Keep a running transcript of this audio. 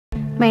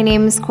My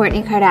name is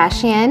Kourtney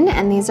Kardashian,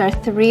 and these are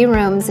 3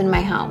 rooms in my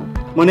home.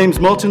 My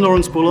name's Martin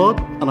Lawrence Bullard,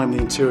 and I'm the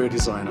interior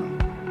designer.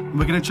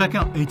 We're going to check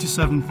out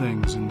 87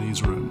 things in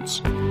these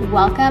rooms.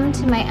 Welcome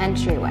to my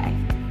entryway.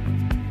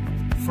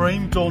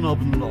 Frame doorknob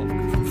and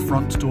lock from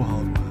Front Door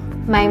Hardware.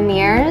 My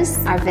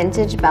mirrors are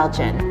vintage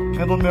Belgian.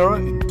 Candle mirror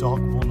in dark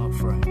walnut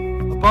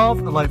frame. Above,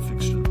 a light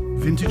fixture.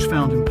 Vintage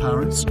found in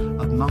Paris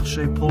at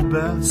Marché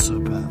Paulbert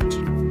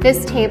Serpent.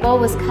 This table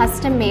was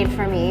custom made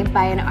for me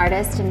by an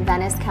artist in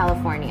Venice,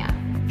 California.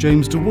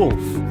 James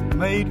DeWolf,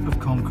 made of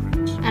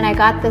concrete. And I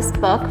got this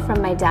book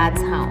from my dad's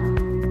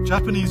home.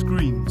 Japanese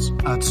greens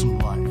add some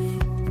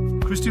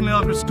life. Christian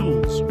Leagre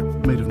stools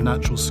made of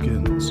natural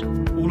skins.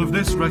 All of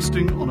this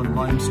resting on a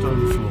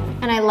limestone floor.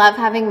 And I love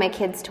having my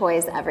kids'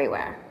 toys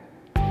everywhere.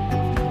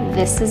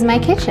 This is my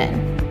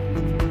kitchen.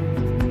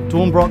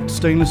 Dornbracht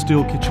stainless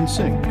steel kitchen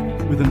sink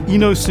with an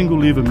Eno single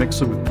lever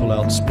mixer with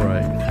pull-out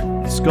spray.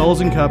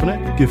 Skulls and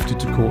cabinet gifted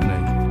to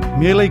Kourtney.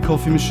 Miele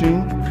coffee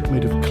machine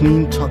made of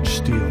clean touch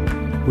steel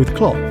with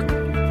clock.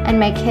 And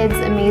my kids'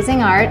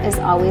 amazing art is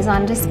always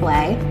on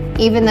display,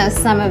 even though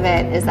some of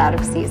it is out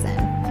of season.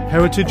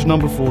 Heritage No.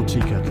 4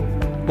 tea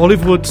kettle.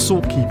 Olive wood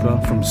salt keeper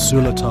from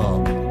Sur la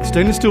Table.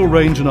 Stainless steel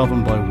range and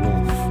oven by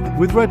Wolf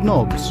with red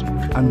knobs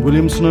and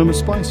Williams-Sonoma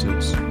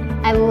spices.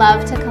 I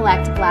love to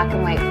collect black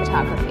and white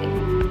photography.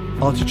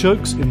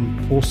 Artichokes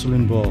in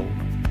porcelain bowl.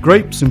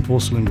 Grapes in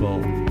porcelain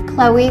bowl.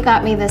 Chloe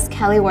got me this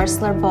Kelly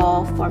Wearstler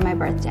bowl for my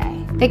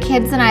birthday. The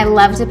kids and I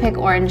love to pick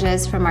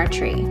oranges from our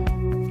tree.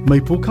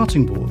 Maple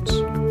cutting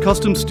boards.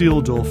 Custom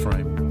steel door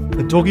frame.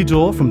 A doggy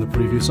door from the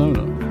previous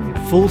owner.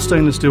 Full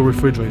stainless steel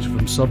refrigerator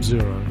from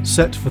Sub-Zero,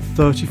 set for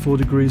 34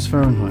 degrees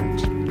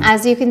Fahrenheit.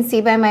 As you can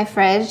see by my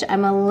fridge,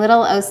 I'm a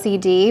little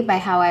OCD by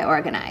how I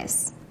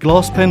organize.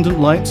 Glass pendant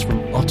lights from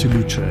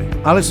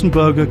Artiluce. Alison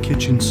Berger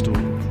kitchen stool.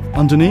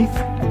 Underneath,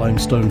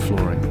 limestone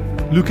flooring.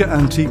 Luca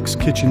Antiques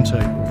kitchen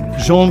table.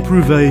 Jean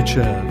Prouvé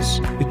chairs.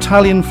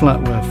 Italian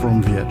flatware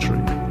from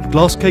Vietri.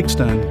 Glass cake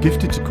stand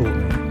gifted to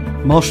Kourtney.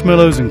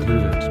 Marshmallows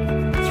included.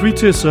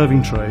 3-tier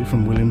serving tray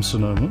from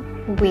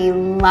Williams-Sonoma. We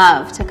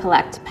love to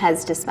collect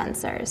Pez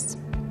dispensers.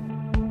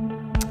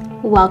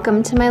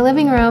 Welcome to my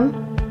living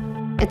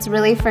room. It's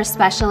really for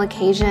special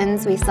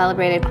occasions. We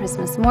celebrated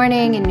Christmas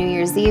morning and New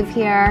Year's Eve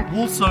here.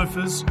 Wall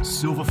sofas,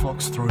 silver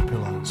fox throw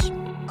pillows.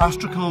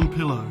 Astrakhan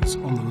pillows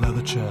on the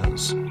leather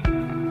chairs.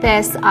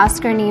 This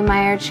Oscar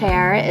Niemeyer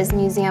chair is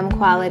museum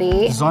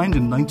quality. Designed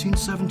in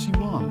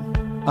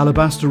 1971.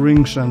 Alabaster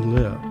ring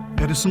chandelier.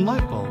 Edison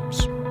light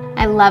bulbs.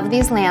 I love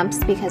these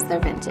lamps because they're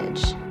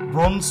vintage.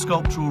 Bronze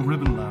sculptural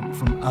ribbon lamp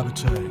from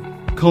Abate.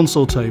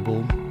 Console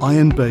table,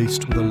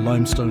 iron-based with a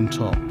limestone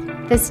top.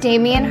 This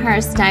Damien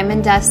Hirst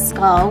diamond dust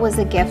skull was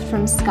a gift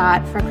from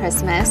Scott for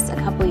Christmas a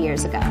couple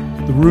years ago.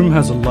 The room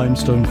has a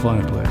limestone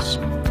fireplace.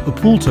 A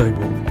pool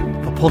table,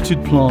 a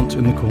potted plant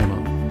in the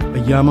corner,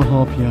 a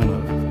Yamaha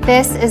piano.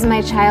 This is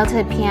my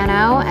childhood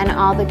piano, and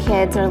all the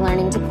kids are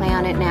learning to play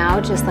on it now,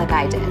 just like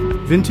I did.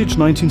 Vintage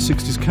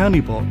 1960s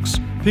candy box.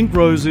 Pink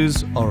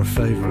roses are a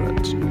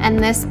favorite. And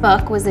this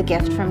book was a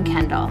gift from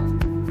Kendall.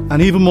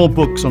 And even more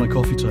books on a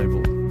coffee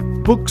table.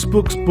 Books,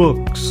 books,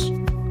 books.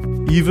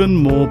 Even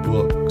more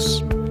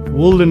books.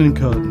 Wool linen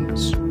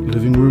curtains.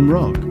 Living room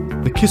rug.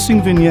 The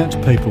Kissing Vignette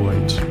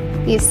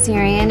paperweight. These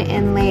Syrian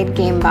inlaid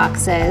game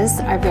boxes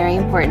are very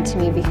important to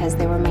me because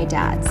they were my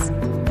dad's.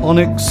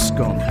 Onyx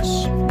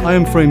sconce.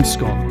 Iron frame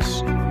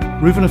sconce.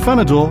 Reuven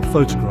Afanador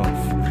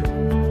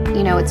photograph.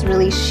 You know, it's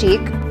really chic,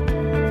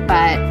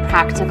 but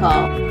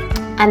practical.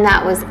 And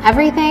that was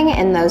everything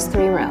in those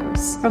 3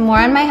 rooms. For more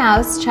on my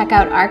house, check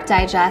out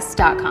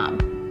arcdigest.com.